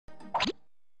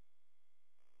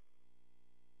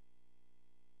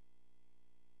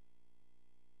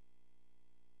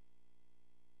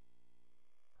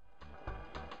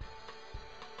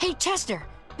Hey, Chester,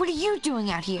 what are you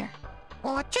doing out here?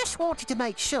 I just wanted to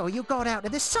make sure you got out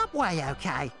of the subway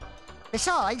okay.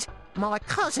 Besides, my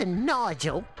cousin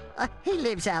Nigel, he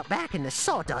lives out back in the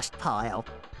sawdust pile.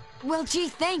 Well, gee,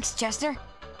 thanks, Chester.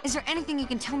 Is there anything you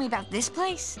can tell me about this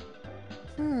place?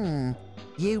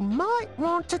 You might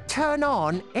want to turn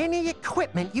on any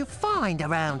equipment you find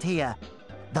around here.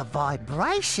 The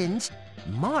vibrations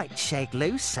might shake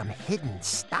loose some hidden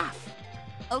stuff.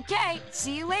 Okay,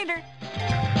 see you later.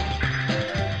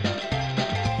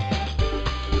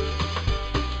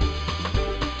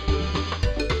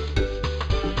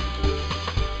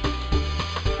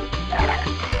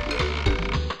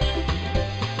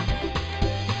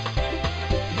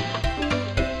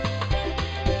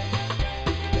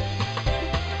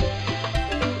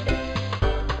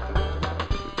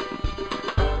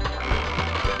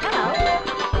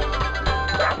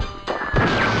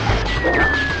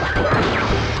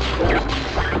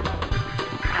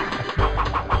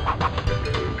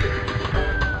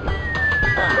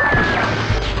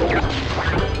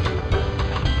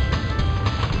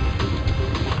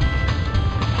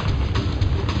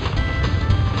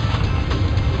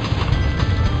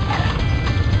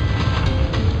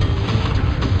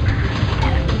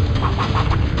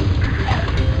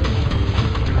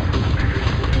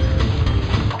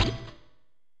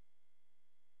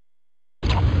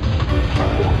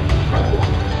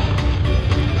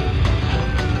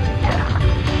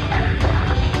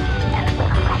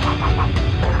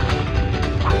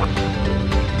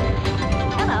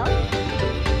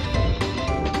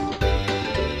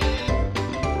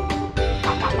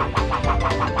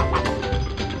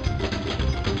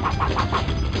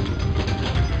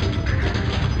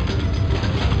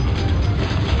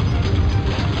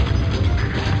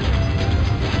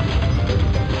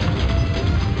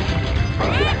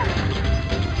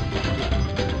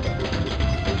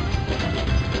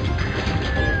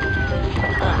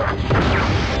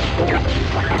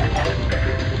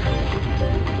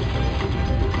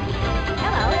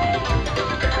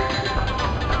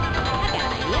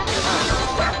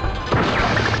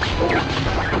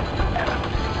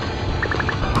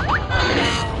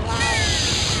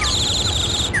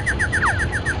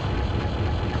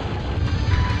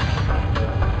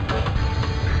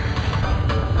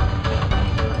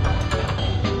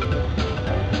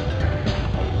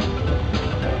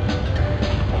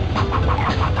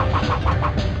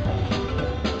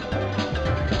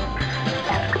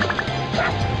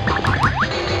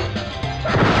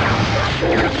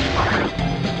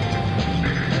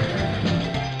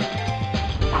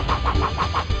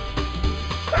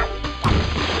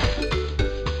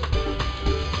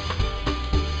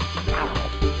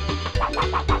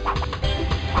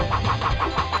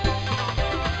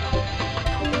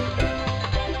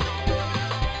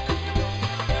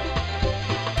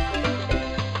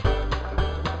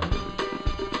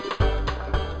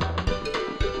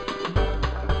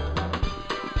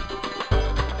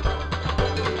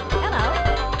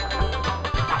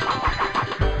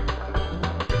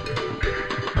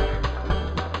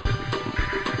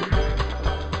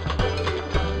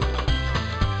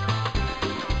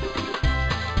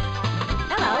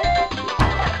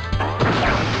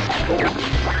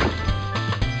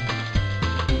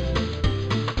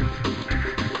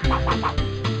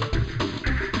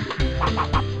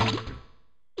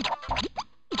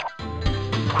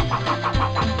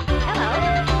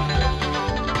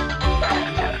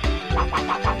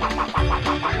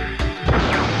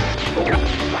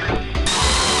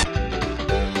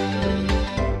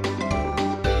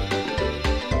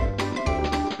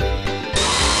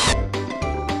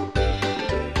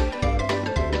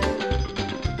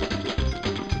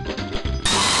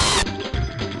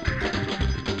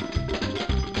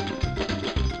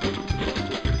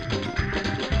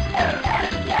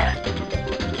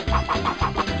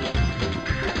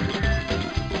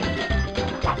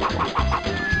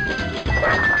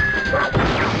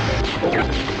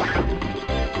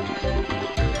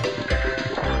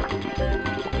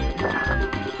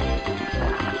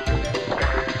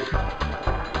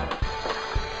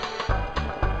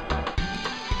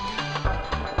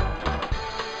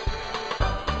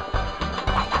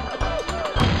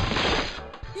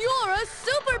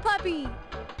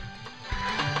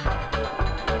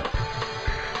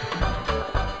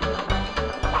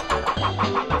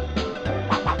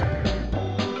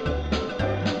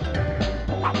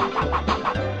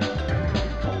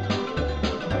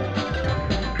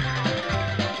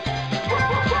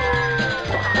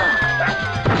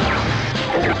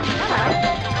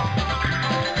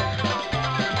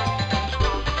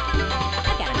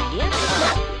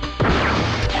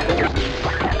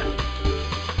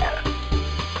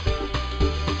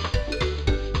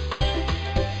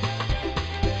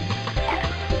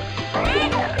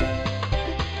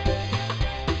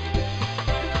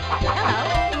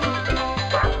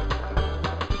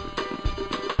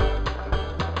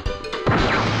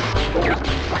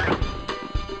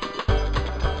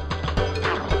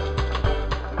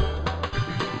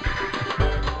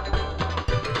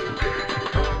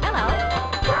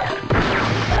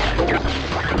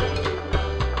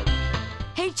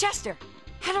 Chester,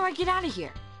 how do I get out of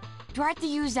here? Do I have to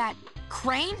use that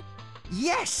crane?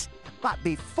 Yes, but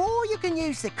before you can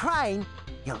use the crane,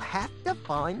 you'll have to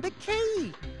find the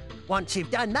key. Once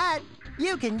you've done that,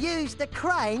 you can use the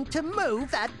crane to move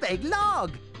that big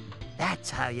log. That's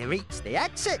how you reach the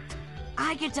exit.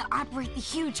 I get to operate the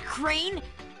huge crane?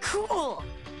 Cool!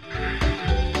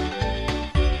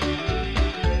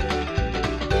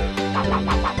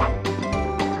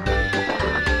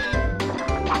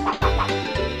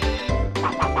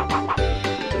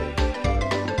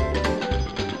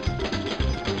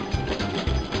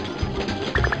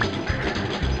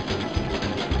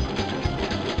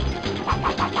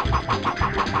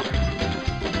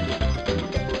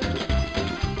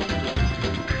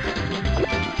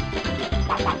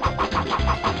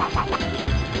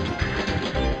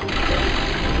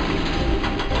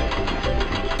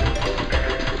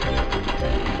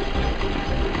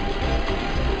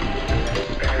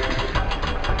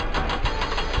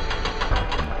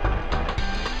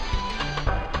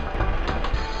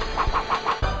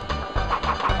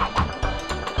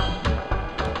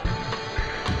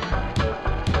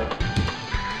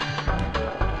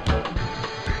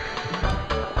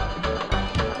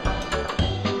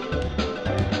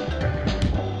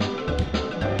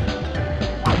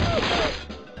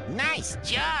 Nice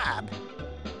job!